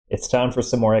It's time for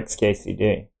some more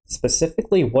XKCD.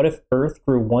 Specifically, what if Earth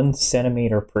grew 1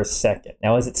 centimeter per second?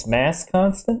 Now, is its mass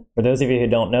constant? For those of you who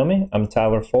don't know me, I'm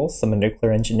Tyler Folse. I'm a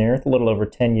nuclear engineer with a little over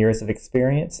 10 years of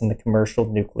experience in the commercial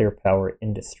nuclear power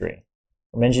industry.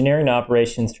 From engineering to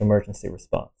operations to emergency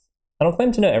response. I don't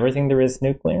claim to know everything there is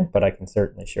nuclear, but I can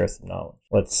certainly share some knowledge.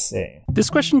 Let's see.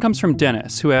 This question comes from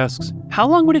Dennis, who asks, how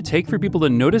long would it take for people to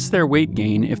notice their weight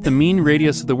gain if the mean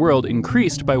radius of the world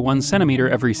increased by 1 centimeter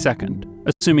every second,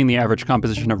 assuming the average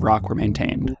composition of rock were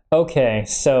maintained? Okay,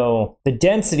 so the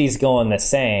density's going the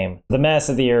same. The mass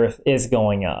of the Earth is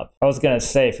going up. I was going to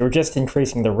say, if you were just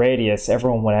increasing the radius,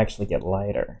 everyone would actually get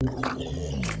lighter.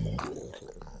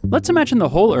 Let's imagine the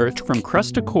whole Earth, from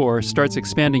crust to core, starts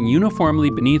expanding uniformly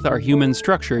beneath our human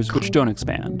structures, which don't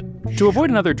expand. To avoid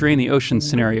another drain the ocean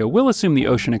scenario, we'll assume the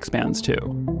ocean expands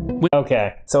too.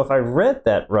 Okay, so if I read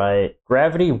that right,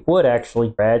 gravity would actually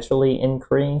gradually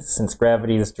increase, since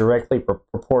gravity is directly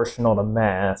proportional to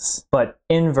mass, but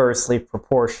inversely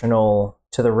proportional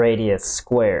to the radius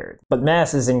squared. But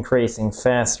mass is increasing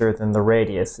faster than the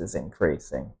radius is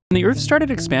increasing. When the Earth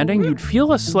started expanding, you'd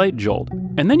feel a slight jolt,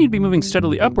 and then you'd be moving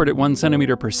steadily upward at 1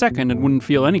 centimeter per second and wouldn't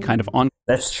feel any kind of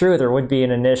That's true, there would be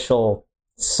an initial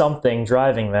something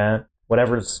driving that.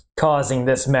 Whatever's causing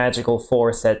this magical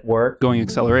force at work. Going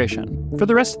acceleration. For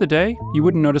the rest of the day, you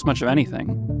wouldn't notice much of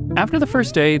anything. After the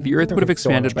first day, the Earth would have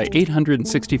expanded by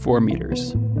 864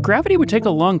 meters. Gravity would take a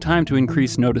long time to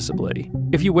increase noticeably.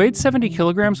 If you weighed 70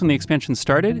 kilograms when the expansion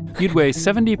started, you'd weigh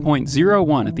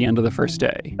 70.01 at the end of the first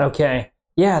day. Okay.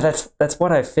 Yeah, that's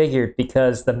what I figured,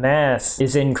 because the mass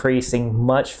is increasing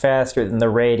much faster than the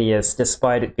radius,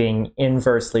 despite it being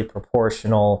inversely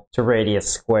proportional to radius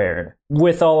squared.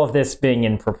 With all of this being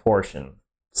in proportion,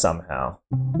 somehow.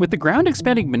 With the ground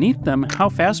expanding beneath them, how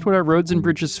fast would our roads and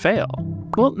bridges fail?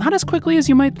 Well, not as quickly as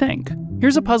you might think.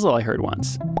 Here's a puzzle I heard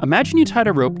once. Imagine you tied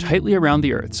a rope tightly around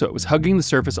the Earth so it was hugging the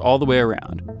surface all the way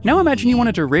around. Now imagine you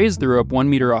wanted to raise the rope 1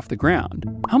 meter off the ground.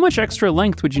 How much extra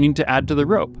length would you need to add to the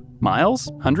rope?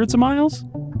 Miles? Hundreds of miles?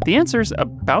 The answer is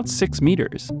about 6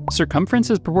 meters. Circumference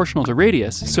is proportional to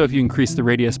radius, so if you increase the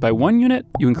radius by 1 unit,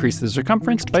 you increase the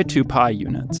circumference by 2 pi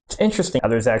units. It's interesting how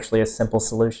there's actually a simple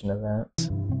solution to that.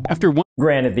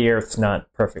 Granted, the Earth's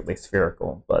not perfectly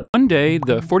spherical, but... One day,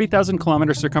 the 40,000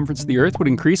 kilometer circumference of the Earth would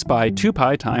increase by 2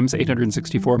 pi times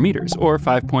 864 meters, or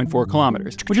 5.4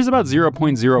 kilometers, which is about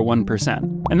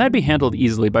 0.01%. And that'd be handled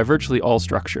easily by virtually all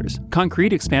structures.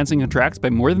 Concrete expands and contracts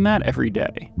by more than that every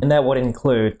day. And that would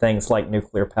include things like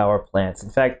nuclear power plants. In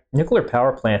fact, nuclear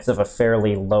power plants have a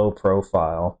fairly low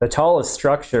profile. The tallest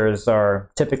structures are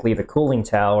typically the cooling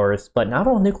towers, but not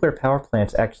all nuclear power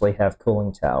plants actually have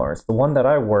cooling towers. The one that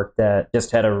I worked at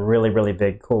just had a really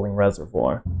big cooling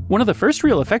reservoir. One of the first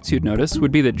real effects you'd notice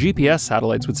would be that GPS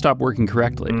satellites would stop working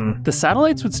correctly. The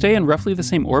satellites would stay in roughly the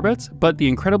same orbits, but the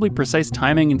incredibly precise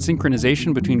timing and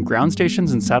synchronization between ground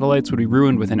stations and satellites would be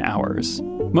ruined within hours.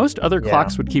 Most other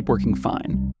clocks would keep working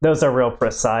fine. Those are real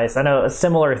precise. I know a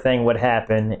similar thing would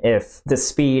happen if the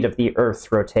speed of the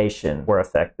Earth's rotation were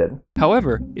affected.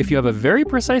 However, if you have a very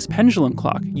precise pendulum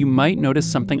clock, you might notice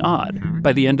something odd.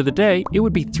 By the end of the day, it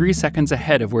would be 3 seconds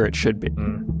ahead of where it should be.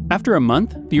 After a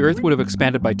month, the Earth would have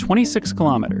expanded by 26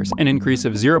 kilometers, an increase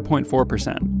of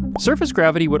 0.4%. Surface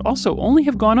gravity would also only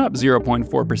have gone up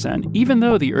 0.4%, even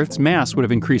though the Earth's mass would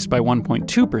have increased by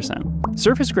 1.2%.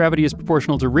 Surface gravity is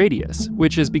proportional to radius,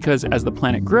 which is because as the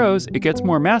planet grows, it gets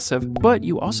more massive, but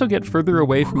you also get further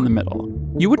away from the middle.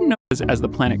 You wouldn't know as the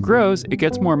planet grows, it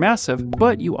gets more massive,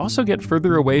 but you also get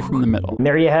further away from the middle. And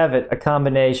there you have it, a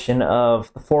combination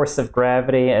of the force of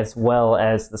gravity as well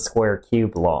as the square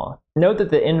cube law. Note that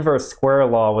the inverse square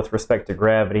law with respect to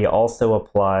gravity also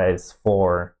applies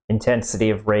for intensity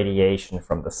of radiation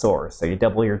from the source. So you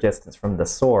double your distance from the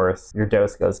source, your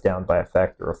dose goes down by a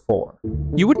factor of 4.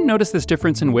 You wouldn't notice this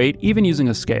difference in weight even using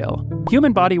a scale.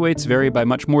 Human body weights vary by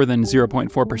much more than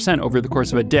 0.4% over the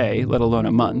course of a day, let alone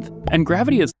a month. And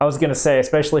gravity is... I was going to say,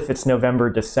 especially if it's November,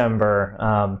 December,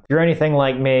 if you're anything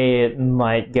like me, it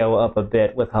might go up a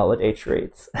bit with holiday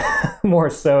treats. More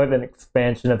so than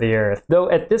expansion of the Earth. Though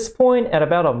at this point, at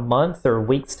about a month or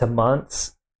weeks to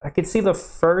months, I could see the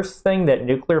first thing that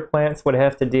nuclear plants would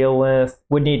have to deal with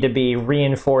would need to be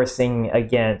reinforcing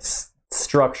against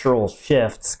structural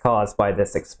shifts caused by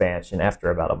this expansion after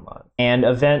about a month. And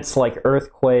events like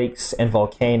earthquakes and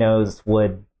volcanoes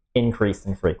would increase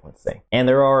in frequency. And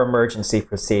there are emergency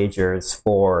procedures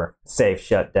for safe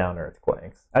shutdown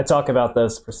earthquakes. I talk about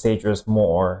those procedures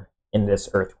more in this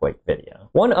earthquake video.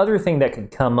 One other thing that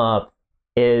could come up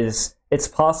is it's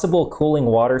possible cooling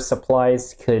water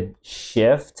supplies could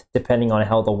shift depending on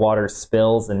how the water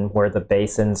spills and where the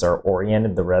basins are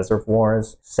oriented, the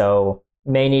reservoirs. So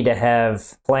may need to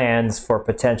have plans for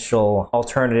potential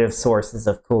alternative sources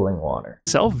of cooling water.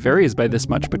 Itself varies by this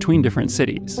much between different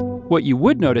cities. What you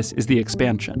would notice is the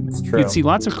expansion. It's true. You'd see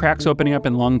lots of cracks opening up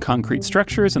in long concrete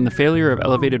structures and the failure of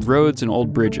elevated roads and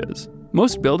old bridges.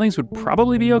 Most buildings would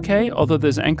probably be okay, although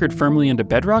those anchored firmly into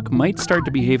bedrock might start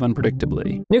to behave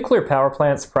unpredictably. Nuclear power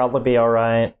plants probably be all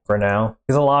right for now,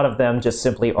 because a lot of them just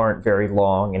simply aren't very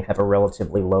long and have a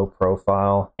relatively low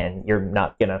profile, and you're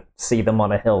not going to see them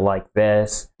on a hill like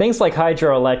this. Things like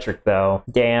hydroelectric, though,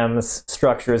 dams,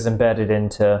 structures embedded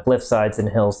into cliff sides and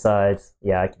hillsides,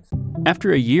 yeah, I can see.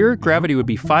 After a year, gravity would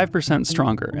be 5%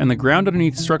 stronger, and the ground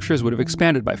underneath structures would have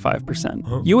expanded by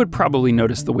 5%. You would probably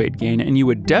notice the weight gain, and you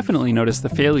would definitely notice the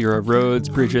failure of roads,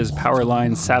 bridges, power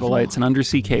lines, satellites, and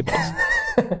undersea cables.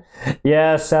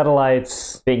 Yeah,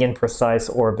 satellites being in precise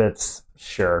orbits,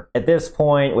 sure. At this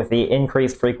point, with the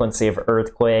increased frequency of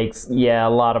earthquakes, yeah, a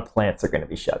lot of plants are going to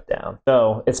be shut down.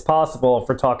 So it's possible, if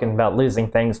we're talking about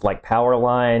losing things like power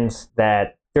lines,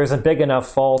 that there's a big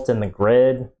enough fault in the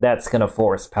grid that's going to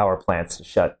force power plants to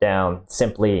shut down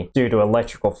simply due to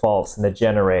electrical faults in the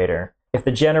generator. If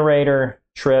the generator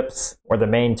trips or the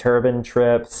main turbine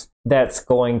trips, that's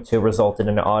going to result in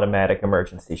an automatic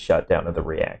emergency shutdown of the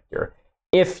reactor.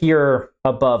 If you're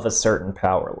above a certain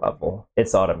power level,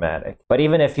 it's automatic. But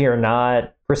even if you're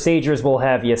not, procedures will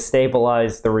have you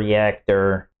stabilize the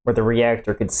reactor, where the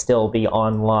reactor could still be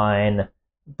online,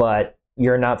 but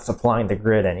you're not supplying the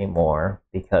grid anymore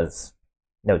because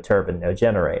no turbine, no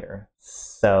generator.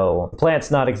 So the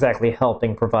plant's not exactly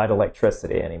helping provide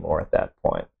electricity anymore at that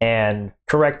point. And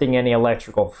correcting any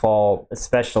electrical fault,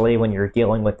 especially when you're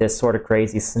dealing with this sort of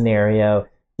crazy scenario,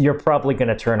 you're probably going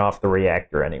to turn off the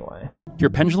reactor anyway. Your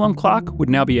pendulum clock would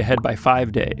now be ahead by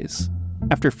 5 days.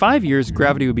 After 5 years,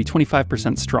 gravity would be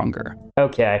 25% stronger.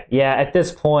 Okay, yeah, at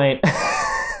this point,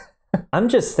 I'm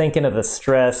just thinking of the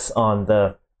stress on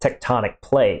the tectonic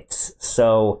plates.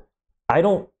 So I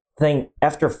don't think,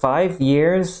 after 5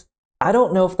 years, I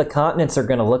don't know if the continents are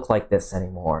going to look like this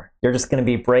anymore. They're just going to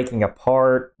be breaking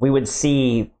apart. We would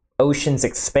see oceans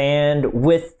expand,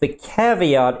 with the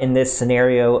caveat in this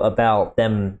scenario about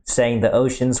them saying the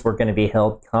oceans were going to be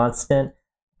held constant.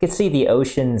 You could see the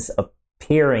oceans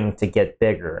appearing to get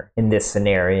bigger in this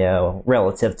scenario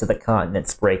relative to the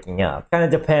continents breaking up. Kind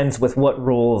of depends with what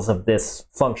rules of this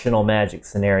functional magic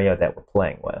scenario that we're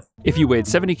playing with. If you weighed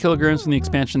 70 kilograms when the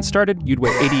expansion started, you'd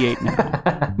weigh 88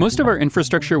 now. Most of our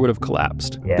infrastructure would have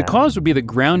collapsed. Yeah. The cause would be the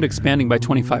ground expanding by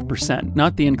 25%,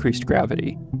 not the increased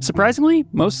gravity. Surprisingly,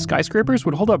 most skyscrapers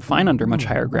would hold up fine under much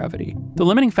higher gravity. The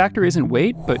limiting factor isn't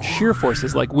weight, but shear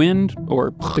forces like wind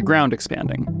or the ground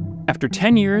expanding. After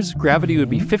 10 years, gravity would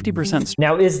be 50%.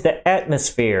 Now, is the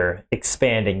atmosphere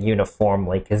expanding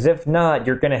uniformly? Because if not,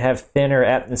 you're going to have thinner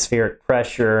atmospheric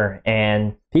pressure,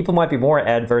 and people might be more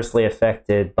adversely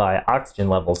affected by oxygen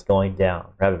levels going down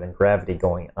rather than gravity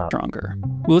going up. Stronger.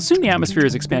 We'll assume the atmosphere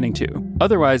is expanding too.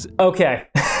 Otherwise, okay.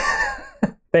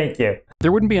 Thank you.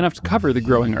 There wouldn't be enough to cover the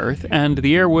growing Earth, and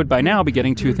the air would by now be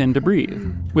getting too thin to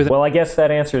breathe. Well, I guess that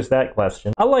answers that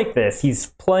question. I like this. He's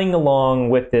playing along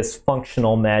with this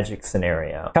functional magic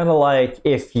scenario. Kind of like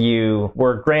if you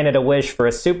were granted a wish for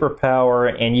a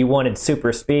superpower and you wanted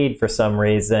super speed for some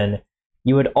reason,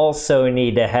 you would also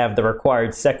need to have the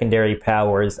required secondary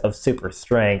powers of super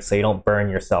strength so you don't burn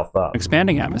yourself up.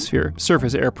 Expanding atmosphere,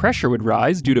 surface air pressure would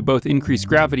rise due to both increased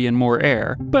gravity and more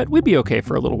air, but we'd be okay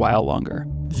for a little while longer.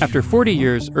 After 40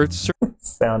 years, Earth's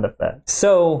sound effect.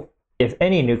 So, if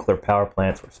any nuclear power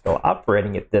plants were still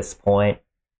operating at this point,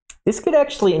 this could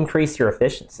actually increase your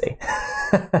efficiency.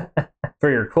 For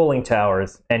your cooling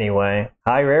towers, anyway.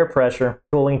 Higher air pressure,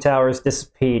 cooling towers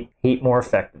dissipate heat more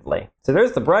effectively. So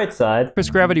there's the bright side. surface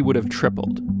gravity would have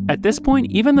tripled. At this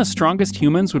point, even the strongest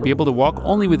humans would be able to walk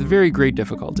only with very great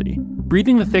difficulty.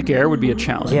 Breathing the thick air would be a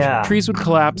challenge. Yeah. Trees would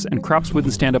collapse, and crops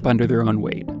wouldn't stand up under their own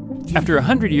weight. After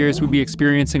 100 years, we'd be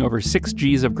experiencing over 6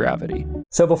 Gs of gravity.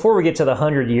 So before we get to the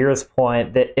 100 years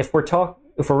point, that if we're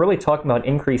really talking about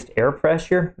increased air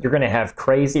pressure, you're going to have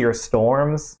crazier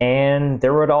storms, and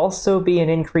there would also be an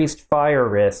increased fire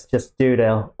risk just due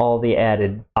to all the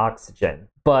added oxygen.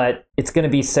 But it's going to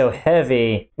be so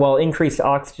heavy, while increased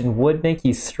oxygen would make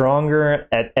you stronger,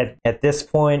 at this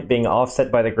point, being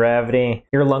offset by the gravity,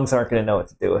 your lungs aren't going to know what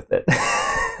to do with it.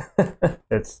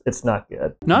 It's not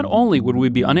good. Not only would we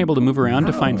be unable to move around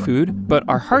to find food, but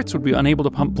our hearts would be unable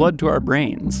to pump blood to our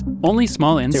brains. Only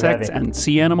small insects and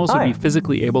sea animals would be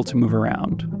physically able to move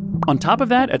around. On top of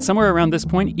that, at somewhere around this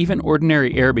point, even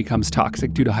ordinary air becomes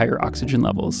toxic due to higher oxygen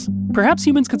levels. Perhaps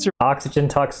humans could oxygen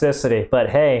toxicity, but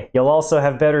hey, you'll also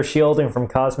have better shielding from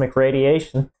cosmic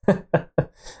radiation.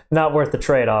 Not worth the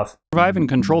trade-off. survive in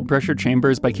controlled pressure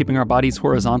chambers by keeping our bodies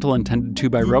horizontal and tended to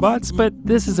by robots, but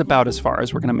this is about as far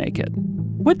as we're going to make it.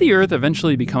 Would the Earth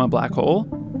eventually become a black hole?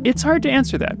 It's hard to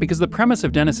answer that, because the premise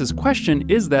of Dennis's question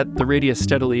is that the radius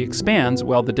steadily expands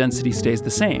while the density stays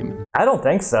the same. I don't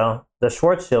think so. The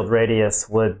Schwarzschild radius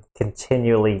would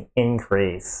continually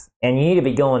increase, and you need to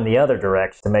be going the other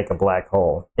direction to make a black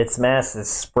hole. Its mass is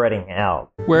spreading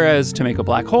out. Whereas to make a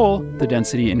black hole, the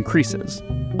density increases.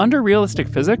 Under realistic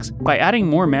physics, by adding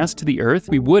more mass to the Earth,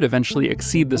 we would eventually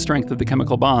exceed the strength of the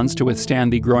chemical bonds to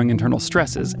withstand the growing internal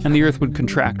stresses, and the Earth would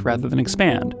contract rather than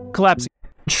expand, collapsing.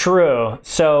 True.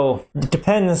 So, it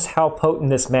depends how potent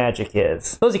this magic is.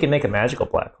 Suppose you can make a magical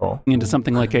black hole. Into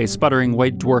something like a sputtering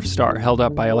white dwarf star held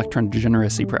up by electron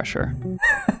degeneracy pressure.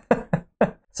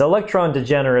 So electron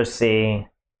degeneracy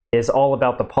is all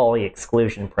about the Pauli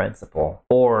exclusion principle,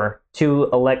 or two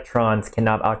electrons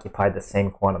cannot occupy the same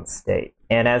quantum state.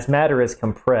 And as matter is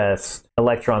compressed,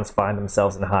 electrons find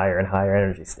themselves in higher and higher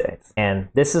energy states. And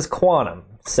this is quantum,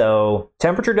 so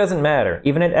temperature doesn't matter.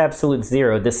 Even at absolute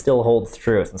zero, this still holds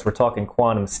true, since we're talking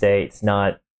quantum states,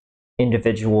 not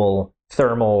individual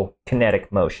thermal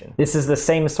kinetic motion. This is the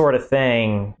same sort of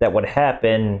thing that would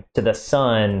happen to the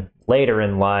sun later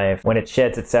in life when it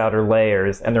sheds its outer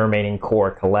layers and the remaining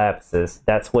core collapses.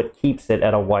 That's what keeps it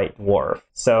at a white dwarf.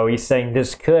 So he's saying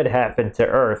this could happen to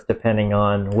Earth depending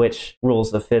on which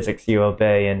rules of physics you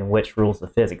obey and which rules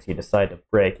of physics you decide to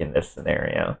break in this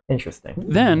scenario. Interesting.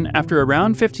 Then, after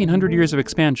around 1,500 years of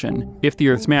expansion, if the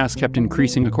Earth's mass kept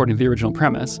increasing according to the original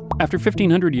premise, after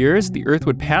 1,500 years, the Earth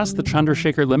would pass the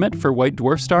Chandrasekhar limit for white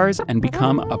dwarf stars and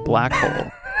become a black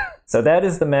hole. So that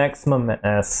is the maximum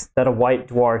mass that a white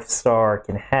dwarf star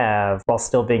can have while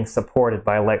still being supported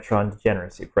by electron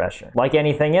degeneracy pressure. Like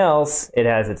anything else, it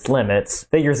has its limits.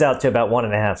 Figures out to about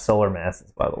 1.5 solar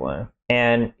masses, by the way.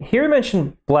 And here I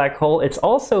mentioned black hole. It's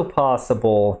also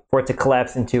possible for it to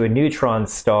collapse into a neutron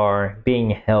star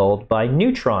being held by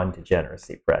neutron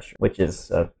degeneracy pressure, which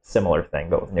is a similar thing,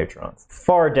 but with neutrons.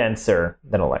 Far denser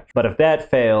than electrons. But if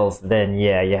that fails, then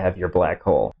yeah, you have your black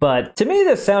hole. But to me,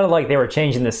 this sounded like they were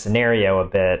changing the scenario a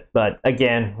bit. But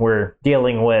again, we're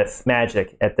dealing with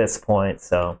magic at this point,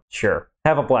 so sure.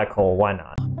 Have a black hole, why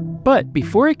not? But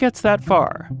before it gets that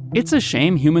far, it's a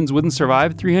shame humans wouldn't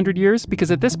survive 300 years, because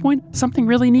at this point, something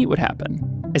really neat would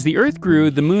happen. As the Earth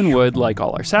grew, the moon would, like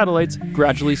all our satellites,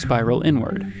 gradually spiral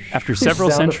inward. After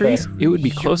several centuries, it would be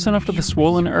close enough to the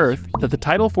swollen Earth that the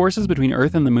tidal forces between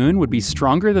Earth and the moon would be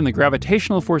stronger than the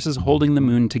gravitational forces holding the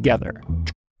moon together.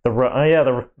 The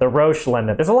Roche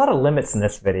limit. There's a lot of limits in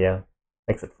this video.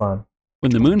 Makes it fun.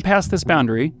 When the moon passed this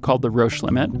boundary, called the Roche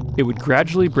limit, it would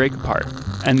gradually break apart,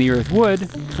 and the Earth would,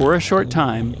 for a short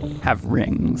time, have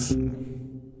rings.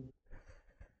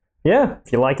 Yeah,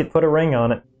 if you like it, put a ring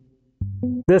on it.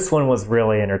 This one was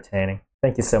really entertaining.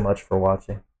 Thank you so much for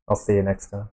watching. I'll see you next time.